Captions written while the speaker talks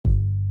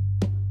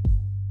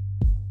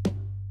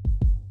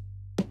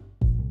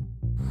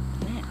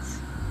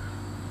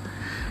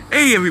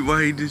Hey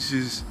everybody, this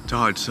is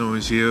Todd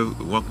Summers here.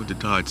 Welcome to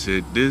Todd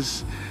Said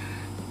This.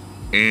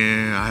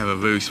 And I have a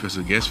very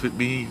special guest with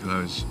me.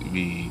 Because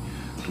the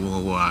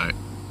one who I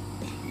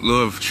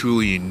love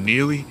truly and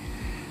nearly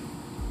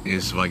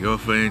is my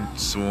girlfriend.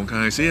 Someone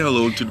kind of say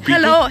hello to the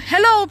people.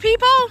 Hello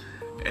people.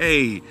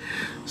 Hey,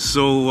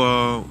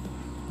 so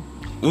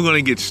we're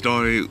gonna get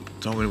started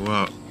talking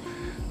about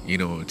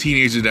a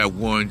teenager that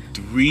won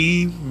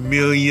 $3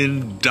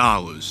 million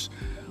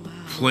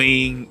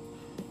playing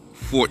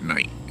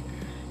Fortnite.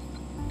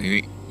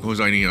 It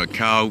was like in a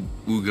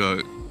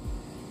Cowabunga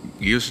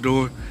gear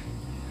store,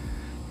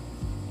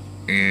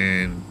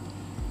 and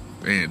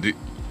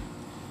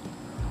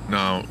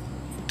now,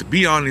 to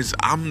be honest,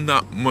 I'm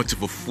not much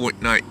of a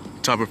Fortnite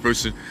type of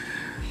person.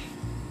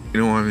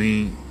 You know what I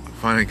mean? I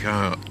find it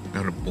kind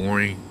of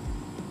boring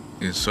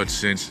in such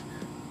sense.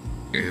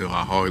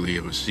 I hardly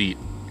ever see it.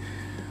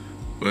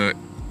 But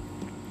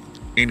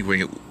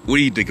anyway, what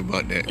do you think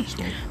about that?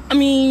 I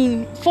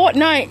mean,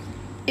 Fortnite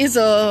is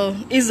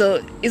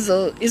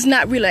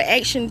not really an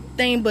action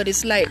thing, but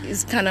it's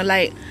kind of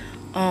like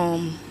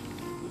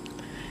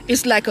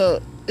it's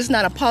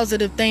not a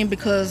positive thing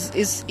because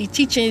it's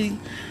teaching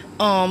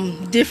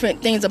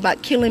different things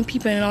about killing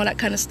people and all that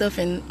kind of stuff.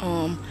 And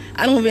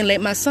I don't even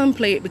let my son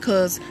play it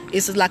because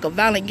it's like a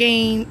violent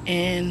game.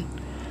 And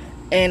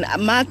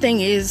my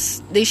thing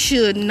is they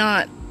should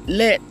not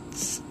let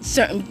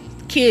certain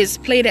kids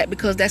play that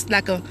because that's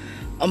like a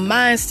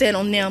mindset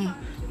on them.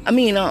 I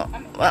mean,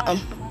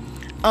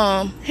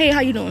 hey, how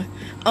you doing?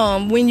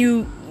 When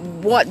you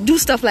do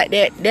stuff like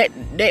that, they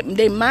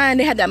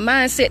have that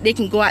mindset they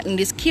can go out and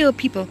just kill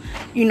people,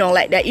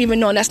 like that, even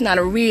though that's not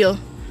a real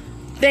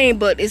thing,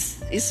 but it's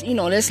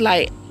that's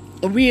like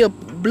a real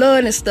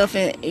blood and stuff,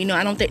 and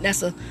I don't think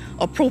that's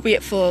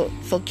appropriate for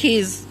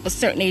kids of a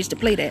certain age to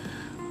play that.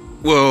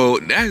 Well,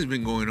 that has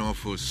been going on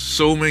for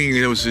so many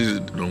years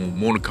since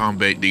Mortal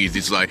Kombat days.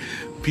 It's like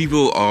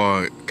people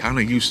are kind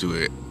of used to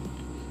it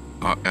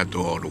after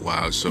all the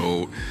while.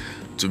 So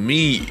to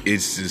me,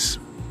 it's just,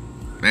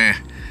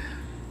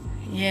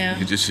 yeah,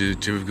 it's just a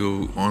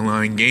typical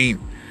online game.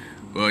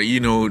 But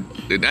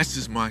that's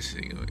just my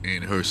thing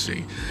and her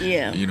thing.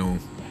 Yeah.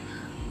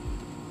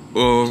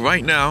 Well,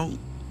 right now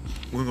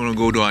we're gonna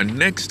go to our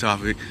next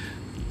topic,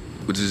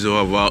 which is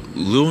all about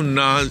Lil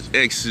Nas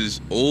X's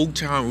Old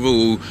Town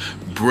Road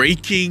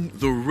breaking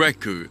the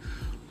record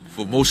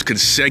for most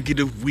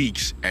consecutive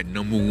weeks at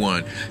number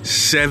 1,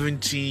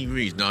 17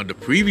 weeks. Now, the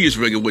previous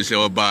record was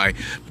held by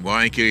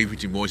Mariah Carey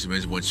featuring Morris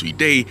Man's One Sweet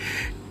Day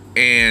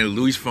and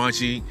Luis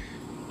Fonsi,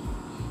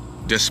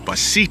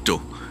 Despacito.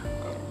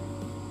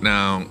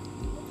 Now,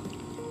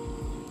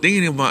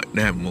 thinking about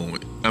that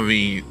moment, I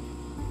mean,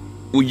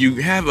 when you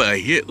have a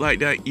hit like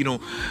that,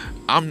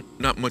 I'm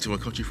not much of a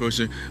country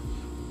person,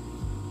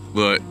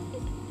 but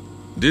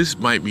this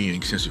might be an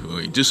extensive for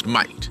me. Just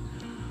might.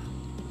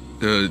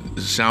 The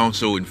sound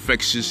so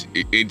infectious.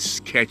 It's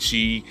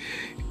catchy.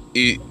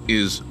 It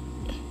is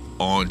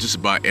on just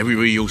about every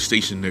radio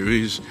station there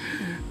is.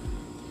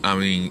 I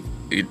mean,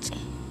 it's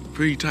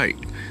pretty tight.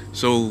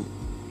 So,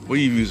 what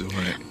are your views on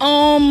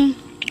that?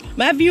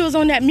 My views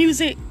on that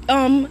music.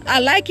 I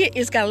like it.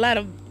 It's got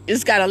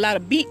a lot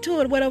of beat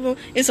to it, whatever.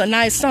 It's a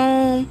nice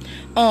song.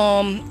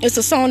 It's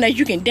a song that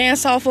you can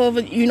dance off of,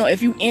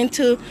 if you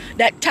into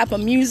that type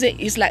of music.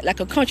 It's like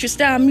a country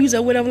style music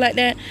or whatever like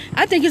that.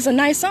 I think it's a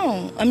nice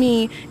song. I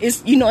mean,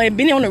 it's, it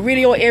been on the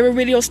radio, every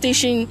radio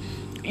station.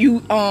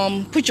 You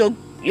put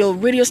your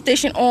radio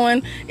station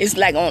on. It's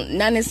like on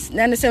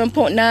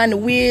 97.9, The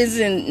Wiz,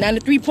 and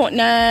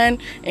 93.9,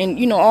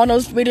 and all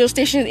those radio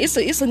stations.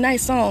 It's a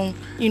nice song.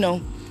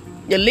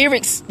 The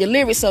lyrics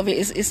of it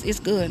is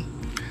good.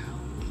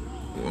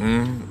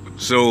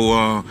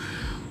 So,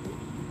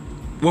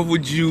 what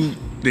would you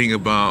think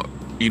about,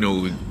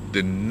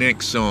 the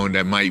next song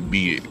that might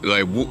be it?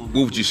 Like, what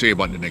would you say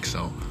about the next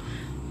song?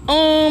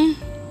 I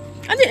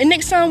think the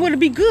next song would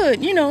be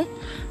good,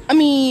 I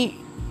mean,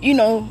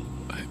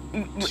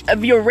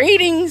 of your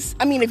ratings,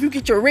 if you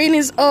get your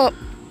ratings up,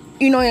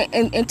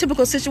 in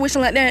typical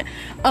situation like that,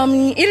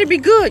 it'll be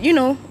good,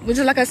 But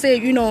just like I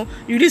said,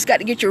 you just got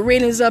to get your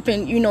ratings up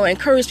and,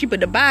 encourage people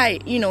to buy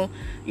it,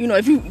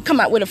 if you come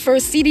out with a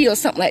first CD or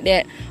something like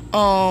that,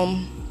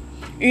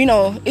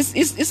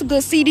 it's a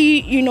good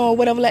CD,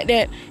 whatever like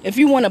that. If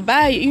you want to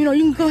buy it, you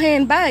can go ahead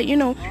and buy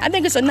it, I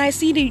think it's a nice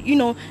CD,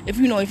 if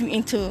you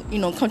into,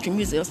 country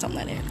music or something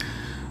like that.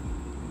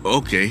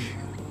 Okay.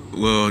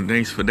 Well,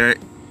 thanks for that.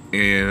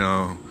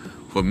 And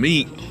for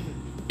me,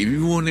 if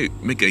you want to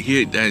make a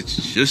hit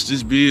that's just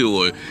as big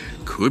or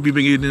could be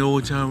bigger than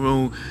Old Town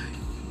Road,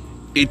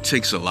 it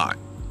takes a lot.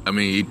 I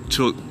mean, it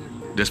took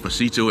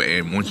Despacito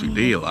and One Sweet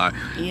Day a lot.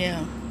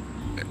 Yeah.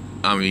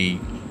 I mean,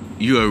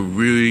 you have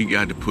really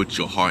got to put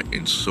your heart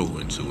and soul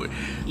into it.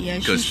 Yeah,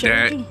 because sure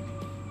that do.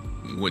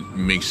 What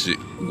makes it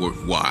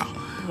worthwhile.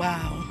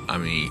 Wow. I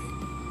mean,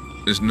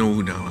 there's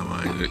no doubt in my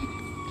mind that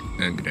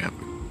could happen.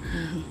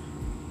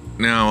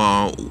 Mm-hmm.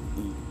 Now,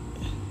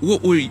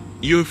 what would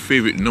your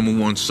favorite number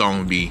one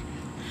song be?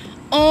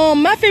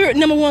 My favorite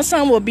number one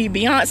song would be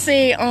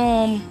Beyonce,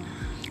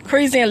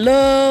 Crazy in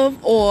Love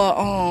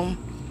or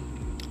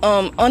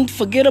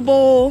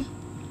Unforgettable.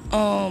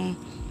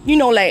 You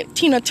know, like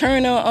Tina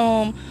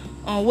Turner,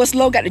 What's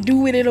Love Got to Do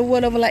with It or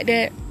whatever like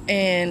that.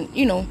 And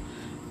you know,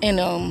 and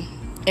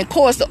of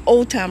course the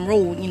Old Time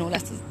Road. You know,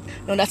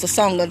 that's a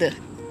song on the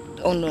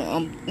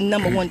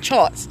number one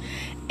charts.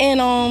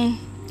 And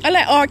I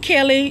like R.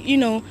 Kelly. You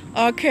know,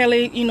 R.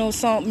 Kelly. You know,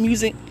 song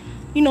music.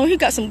 You know, he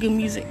got some good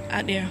music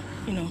out there.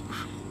 You know.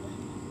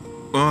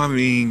 Well, I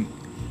mean,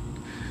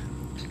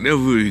 they're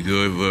really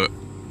good, but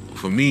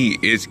for me,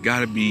 it's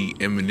gotta be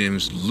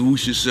Eminem's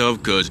 "Lose Yourself"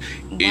 because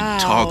it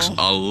talks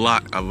a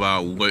lot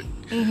about what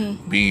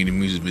being in the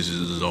music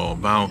business is all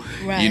about.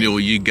 Right. You know,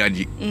 you got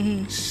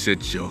to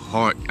set your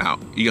heart out.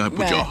 You gotta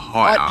put your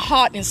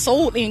heart and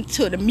soul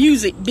into the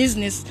music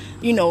business.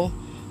 You know,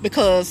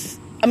 because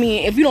I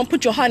mean, if you don't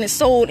put your heart and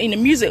soul in the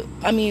music,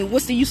 I mean,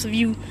 what's the use of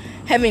you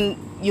having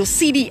your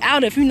CD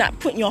out if you're not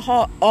putting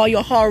all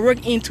your hard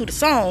work into the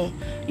song?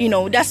 You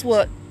know, that's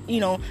what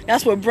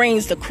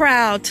brings the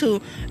crowd to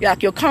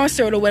like your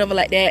concert or whatever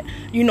like that.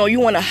 You know, you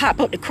want to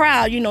hop up the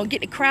crowd, you know, get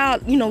the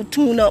crowd, you know,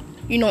 tune up,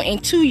 you know,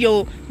 into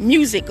your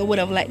music or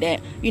whatever like that.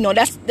 You know,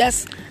 that's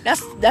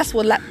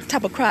what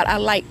type of crowd I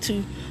like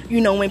to, you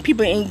know, when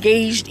people are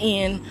engaged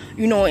in,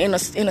 you know, in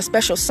a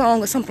special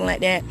song or something like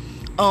that.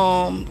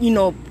 You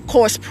know,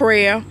 course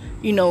prayer,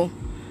 you know,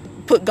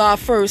 put God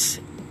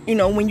first. You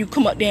know, when you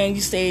come up there and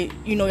you say,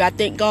 you know, I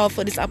thank God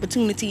for this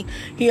opportunity.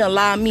 He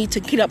allowed me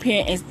to get up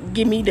here and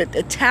give me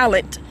the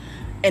talent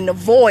and the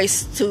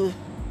voice to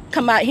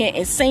come out here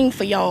and sing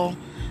for y'all.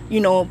 You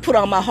know, put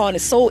all my heart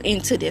and soul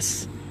into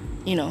this,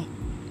 you know.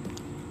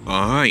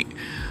 All right.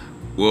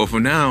 Well,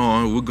 from now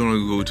on, we're going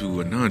to go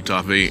to another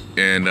topic.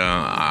 And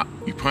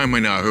you probably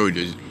might not have heard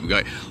this. We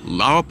got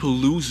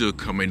Lollapalooza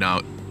coming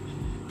out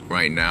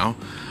right now.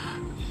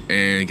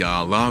 And you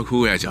got a lot of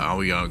cool acts.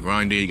 We got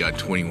Grande, you got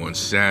 21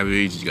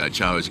 Savage, you got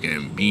Childish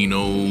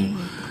Gambino.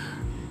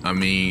 I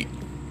mean,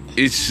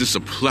 it's just a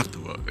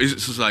plethora.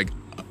 It's just like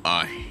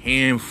a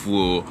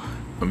handful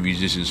of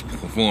musicians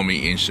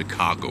performing in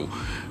Chicago.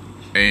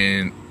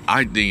 And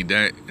I think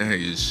that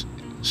is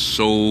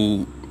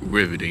so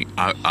riveting.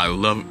 I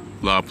love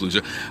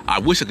Lollapalooza. I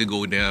wish I could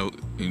go down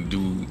and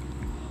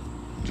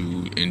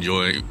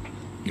enjoy,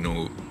 you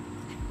know,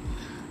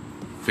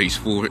 Face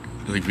Forward,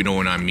 if you know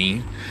what I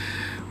mean.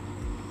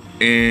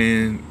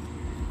 And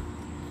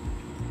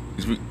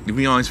to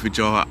be honest with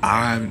y'all,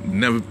 I've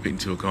never been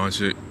to a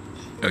concert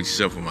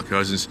except for my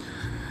cousins,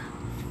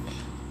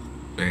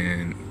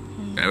 and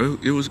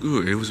it was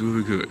good. It was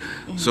really good.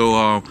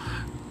 So,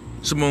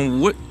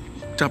 Simone, what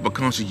type of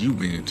concert you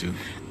been to?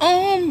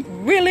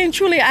 Really and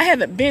truly, I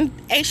haven't been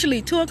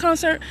actually to a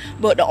concert,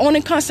 but the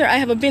only concert I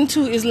have been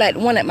to is like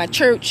one at my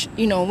church.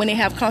 You know, when they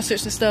have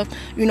concerts and stuff,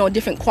 you know,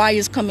 different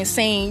choirs come and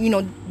sing, you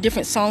know,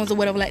 different songs or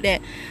whatever like that.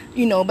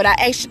 You know, but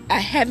I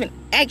haven't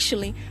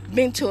actually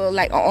been to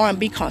an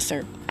R&B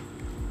concert.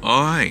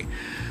 All right.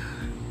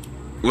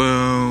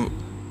 Well,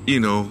 you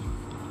know,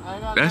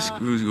 that's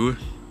really good.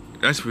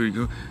 That's pretty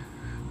good.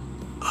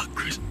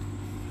 Chris.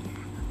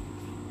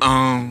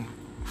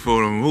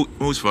 For the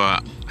most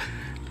part,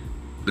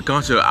 the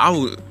concert I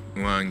would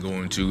mind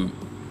going to,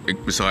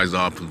 besides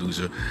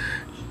Lollapalooza,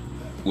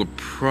 would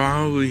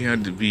probably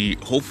have to be,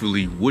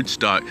 hopefully,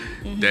 Woodstock.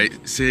 That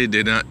said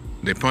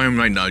they probably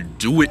might not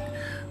do it.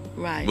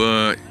 Right.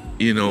 But,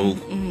 you know,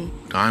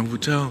 time will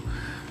tell.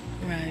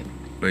 Right.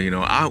 But, you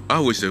know, I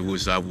wish that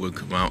Woodstock would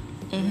come out.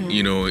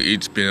 You know,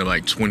 it's been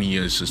like 20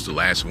 years since the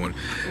last one.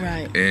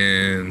 Right.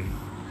 And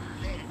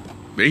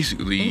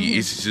basically,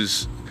 it's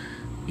just,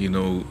 you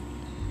know,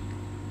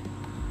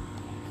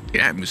 the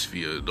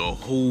atmosphere, the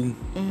whole,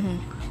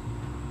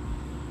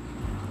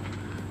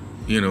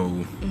 you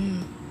know,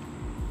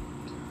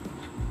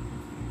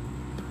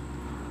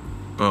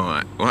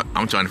 well,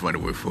 I'm trying to find a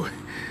word for it.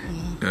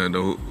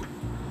 The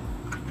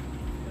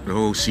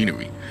whole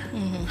scenery.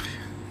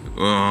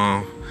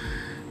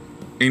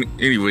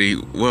 Anyway,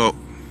 well,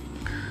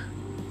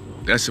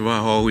 that's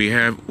about all we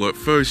have. But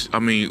first, I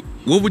mean,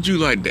 what would you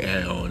like to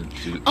add on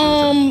to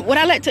what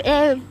I like to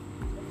add,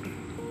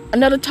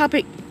 another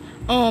topic,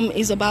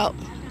 is about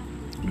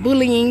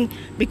bullying,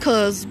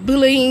 because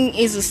bullying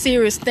is a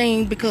serious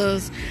thing,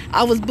 because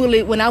I was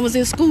bullied when I was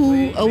in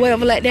school or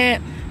whatever like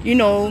that. You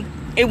know,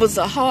 it was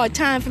a hard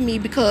time for me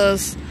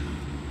because,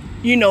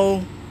 you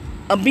know,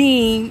 of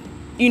being,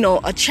 you know,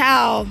 a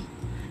child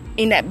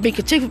in that big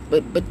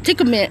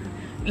predicament,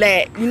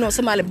 like, you know,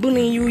 somebody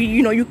bullying you,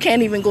 you know, you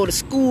can't even go to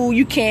school,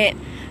 you can't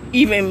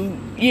even,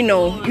 you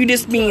know, you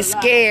just being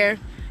scared,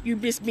 you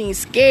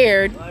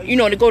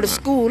know, to go to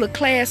school or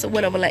class or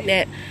whatever like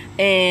that.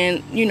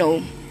 And, you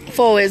know,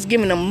 far as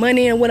giving them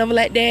money and whatever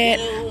like that,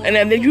 and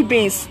then you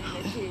being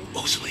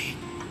mostly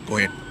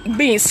going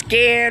being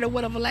scared or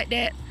whatever like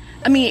that.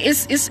 I mean,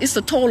 it's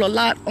a toll a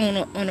lot on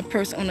a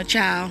person, on a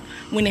child,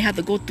 when they have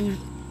to go through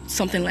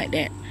something like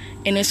that.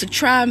 And it's a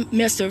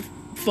trimester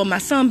for my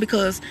son,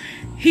 because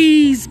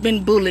he's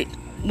been bullied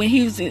when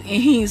he's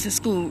in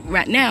school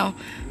right now,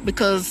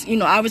 because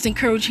I always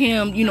encourage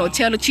him,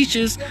 tell the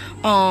teachers,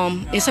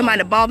 if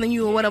somebody bothering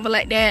you or whatever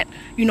like that,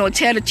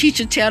 tell the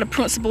teacher, tell the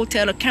principal,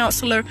 tell the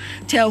counselor,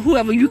 tell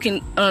whoever you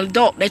can,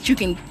 adult that you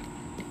can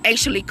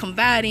actually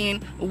confide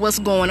in what's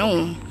going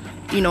on,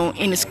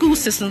 in the school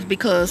systems,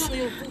 because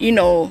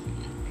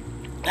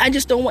I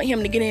just don't want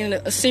him to get in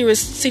a serious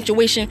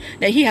situation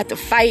that he have to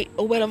fight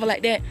or whatever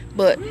like that.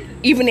 But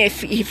even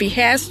if he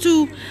has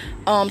to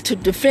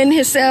defend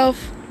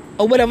himself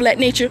or whatever that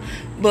nature,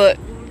 but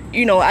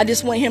I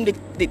just want him to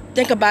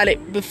think about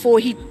it before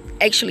he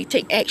actually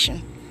take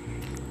action.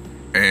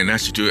 And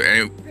that's true.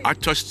 And I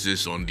touched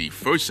this on the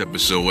first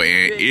episode,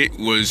 and it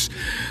was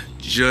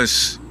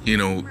just,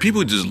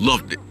 people just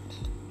loved it.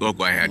 Look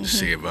what I had to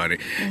say about it.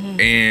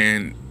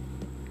 And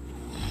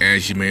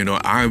as you may know,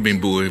 I've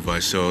been bullied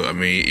myself. I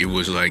mean, it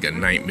was like a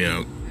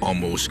nightmare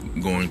almost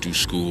going to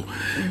school,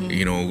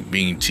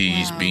 being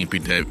teased, being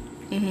picked up,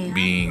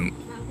 being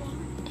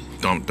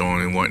dumped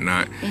on and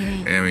whatnot.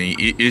 I mean,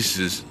 it's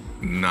just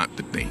not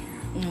the thing.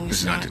 No,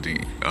 it's not the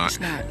thing. It's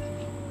not.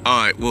 All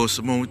right, well,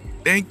 Simone,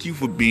 thank you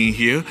for being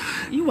here.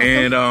 You're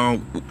welcome.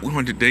 And we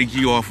want to thank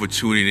you all for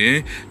tuning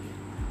in.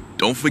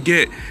 Don't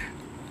forget,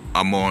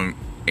 I'm on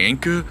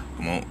Anchor.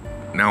 I'm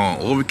now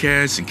on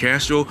Overcast and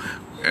Castro.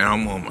 And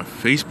I'm on my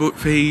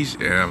Facebook page.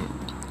 And I'm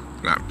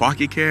got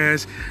Pocket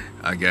Cast.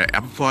 I got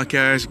Apple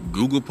Podcasts,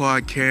 Google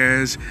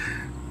Podcasts,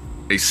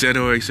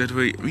 etc.,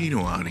 etc. You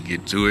know how to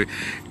get to it.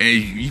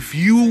 And if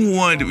you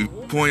want to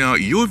point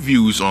out your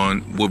views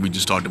on what we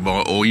just talked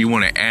about, or you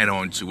want to add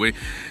on to it,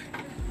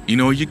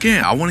 you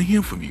can. I want to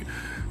hear from you.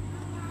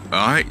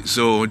 All right.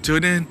 So until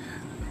then,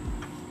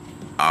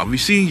 I'll be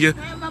seeing you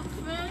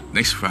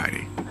next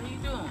Friday. How you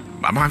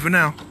doing? Bye bye for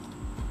now.